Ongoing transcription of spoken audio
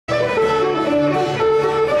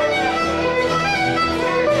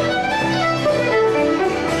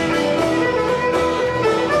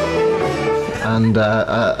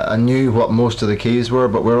I knew what most of the keys were,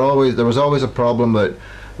 but there was always a problem that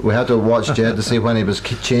we had to watch Jed to see when he was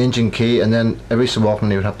changing key, and then every so often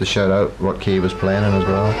he would have to shout out what key he was playing in as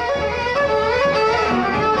well.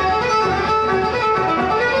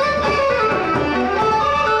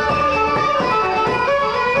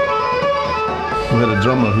 We had a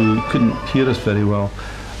drummer who couldn't hear us very well,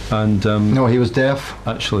 and no, he was deaf.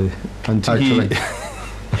 Actually, and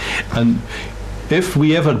and if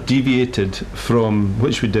we ever deviated from,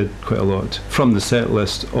 which we did quite a lot, from the set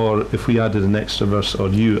list, or if we added an extra verse, or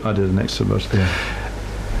you added an extra verse,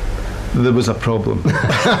 there was a problem.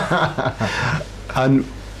 And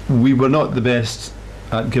we were not the best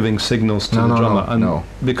at giving signals to the drummer, and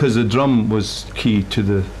because the drum was key to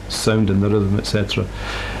the sound and the rhythm, etc.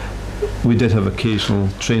 We did have occasional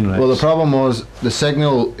train wrecks. Well, the problem was the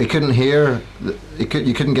signal. He couldn't hear. You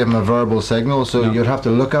couldn't give him a verbal signal, so you'd have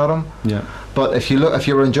to look at him. Yeah. But if you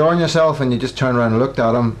were enjoying yourself and you just turned around and looked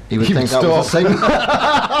at him, he would think that was a signal.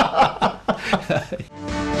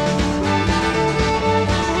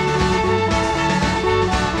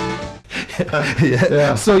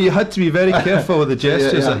 Yeah. So you had to be very careful with the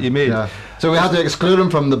gestures that you made. Yeah. So we had to exclude him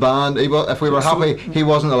from the band. If we were happy, he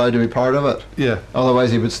wasn't allowed to be part of it. Yeah.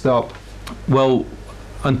 Otherwise, he would stop. Well,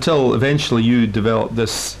 until eventually you developed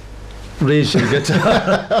this raise your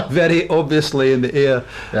guitar very obviously in the air.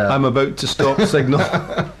 Yeah. I'm about to stop signal.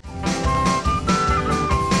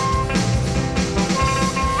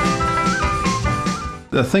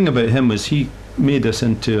 The thing about him was he made us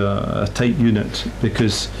into a tight unit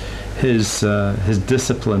because his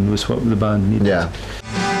discipline was what the band needed. Yeah.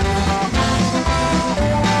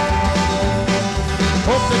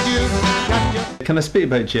 Can I speak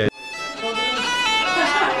about Jed? You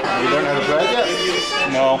don't know how to play it yet?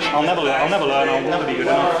 No, I'll never learn, I'll never be good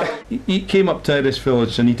enough. He came up to Irish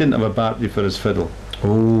Village and he didn't have a battery for his fiddle.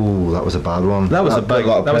 Oh, that was a bad one. That was a big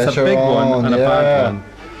one and a bad one.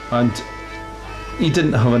 And he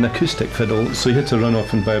didn't have an acoustic fiddle, so he had to run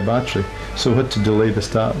off and buy a battery. So we had to delay the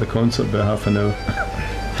start of the concert by half an hour.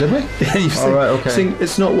 Did we? Yeah, all right, okay. Saying,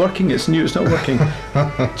 it's not working, it's new, it's not working.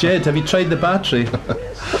 Jed, have you tried the battery?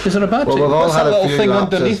 Is there a battery? Well, we've all What's had that a little few thing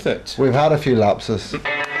lapses. underneath it? We've had a few lapses.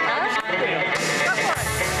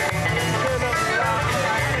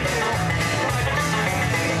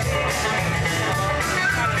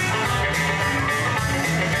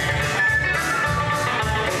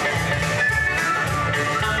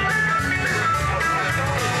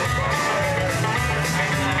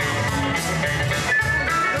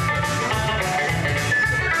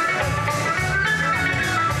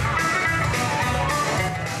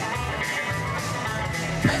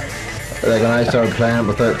 Like when I started playing it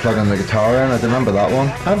without plugging the guitar in, I remember that one.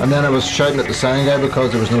 And then I was shouting at the sound guy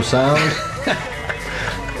because there was no sound.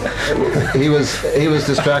 he was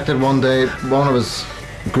distracted one day. One of his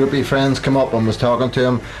groupie friends came up and was talking to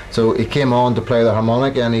him, so he came on to play the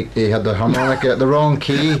harmonica, and he had the harmonica the wrong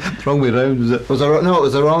key. Wrong way round, was it? No, it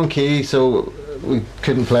was the wrong key, so we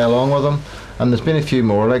couldn't play along with him. And there's been a few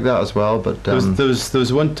more like that as well, but there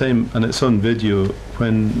was one time, and it's on video,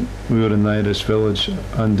 when we were in the Irish Village,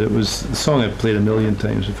 and it was the song I've played a million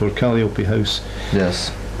times before, Calliope House.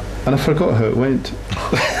 Yes. And I forgot how it went.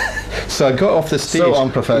 So I got off the stage, so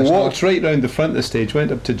unprofessional. Walked right round the front of the stage,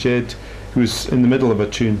 went up to Jed, who was in the middle of a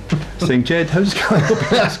tune, saying, "Jed, how's Calliope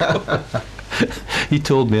House going?" He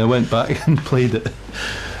told me. I went back and played it.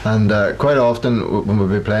 And quite often when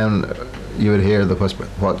we'd be playing, you would hear the whisper,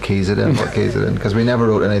 what key's it in, what key's it in, because we never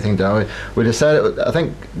wrote anything down. We decided, I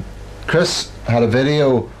think Chris had a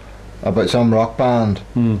video about some rock band,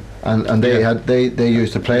 and they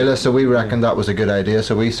used a playlist, so we reckoned that was a good idea,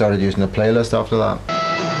 so we started using a playlist after that.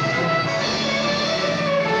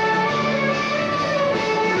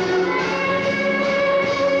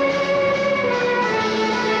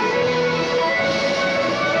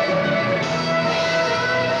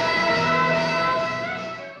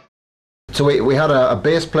 So we had a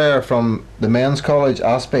bass player from the men's college,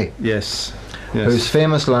 Aspie. Yes. Whose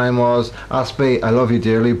famous line was, "Aspie, I love you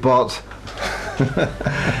dearly, but..."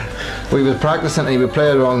 We would practice it and he would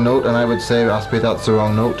play the wrong note, and I would say, "Aspie, that's the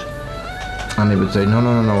wrong note." And he would say,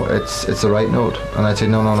 no, it's the right note. And I'd say,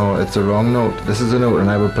 no, it's the wrong note. This is the note, and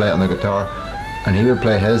I would play it on the guitar. And he would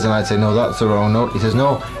play his, and I'd say, "No, that's the wrong note." He says,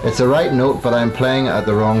 "No, it's the right note, but I'm playing it at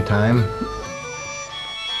the wrong time."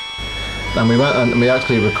 And we went and we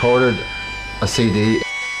actually recorded a CD.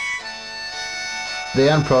 The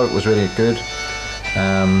end product was really good.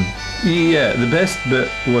 Yeah, the best bit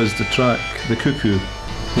was the track, The Cuckoo,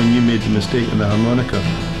 when you made the mistake in the harmonica.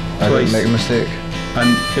 I didn't make a mistake. And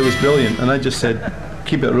it was brilliant, and I just said,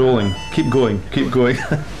 "Keep it rolling, keep going, keep going."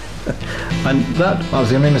 And that was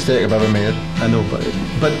the only mistake I've ever made. I know, but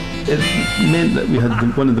it meant that we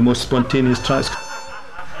had one of the most spontaneous tracks.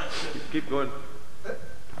 Keep going.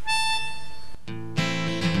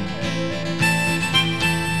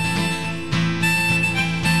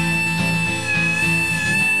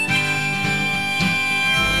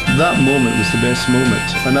 That moment was the best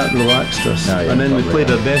moment, and that relaxed us. Oh, yeah, and then we played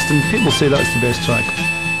yeah. our best, and people say that's the best track.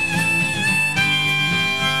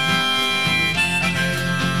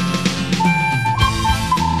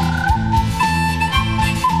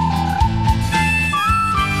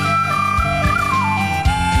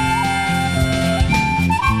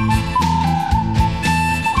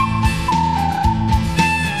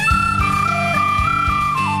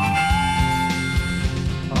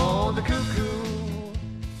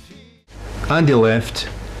 Andy left,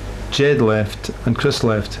 Jed left, and Chris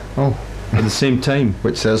left at the same time.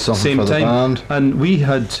 Which says something same for the time. band. And we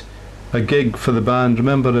had a gig for the band.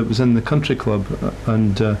 Remember, it was in the country club,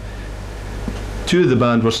 and two of the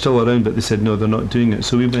band were still around, but they said no, they're not doing it.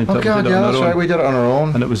 So we went up and did it on our own. Right. We did it on our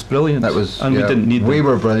own, and it was brilliant. That was, and we didn't need them. We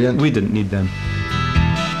were brilliant. We didn't need them.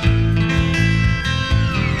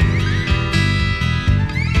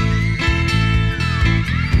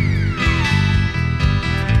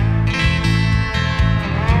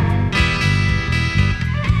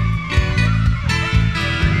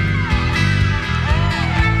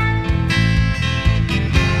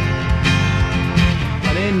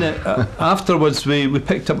 Afterwards, we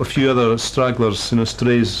picked up a few other stragglers, you know,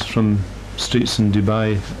 strays from streets in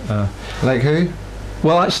Dubai. Like who?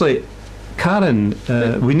 Well, actually, Karen.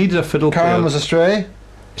 We needed a fiddle player. Karen was a stray.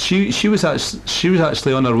 She was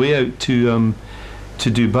actually on her way out to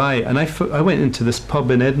Dubai, and I went into this pub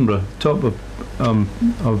in Edinburgh, top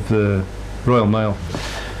of the Royal Mile.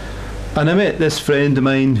 And I met this friend of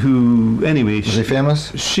mine who, anyway, was he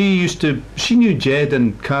famous? She knew Jed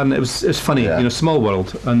and Karen. It was funny, you know, small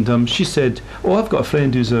world. And she said, "Oh, I've got a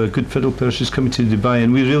friend who's a good fiddle player. She's coming to Dubai,"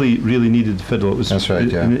 and we really needed the fiddle. It was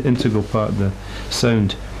an integral part of the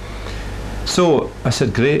sound. So I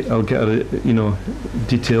said, "Great, I'll get her, you know,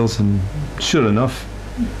 details." And sure enough,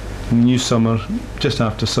 new summer, just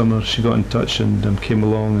after summer, she got in touch and came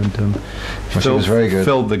along and she was very good.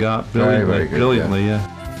 Filled the gap brilliantly,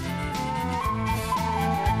 yeah.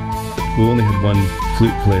 We only had one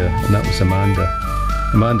flute player, and that was Amanda.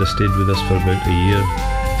 Amanda stayed with us for about a year,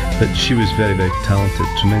 but she was very talented,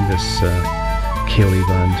 tremendous Ceilidh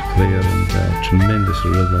band player and tremendous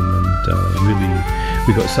rhythm, and really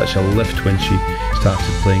we got such a lift when she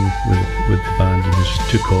started playing with the band, and it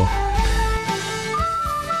just took off.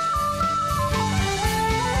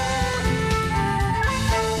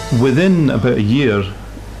 Within about a year,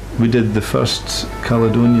 we did the first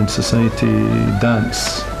Caledonian Society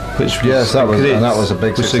dance, which was that was a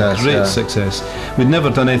big success. A great success. We'd never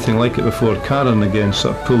done anything like it before. Karen again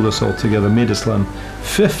sort of pulled us all together, made us learn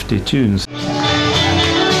 50 tunes.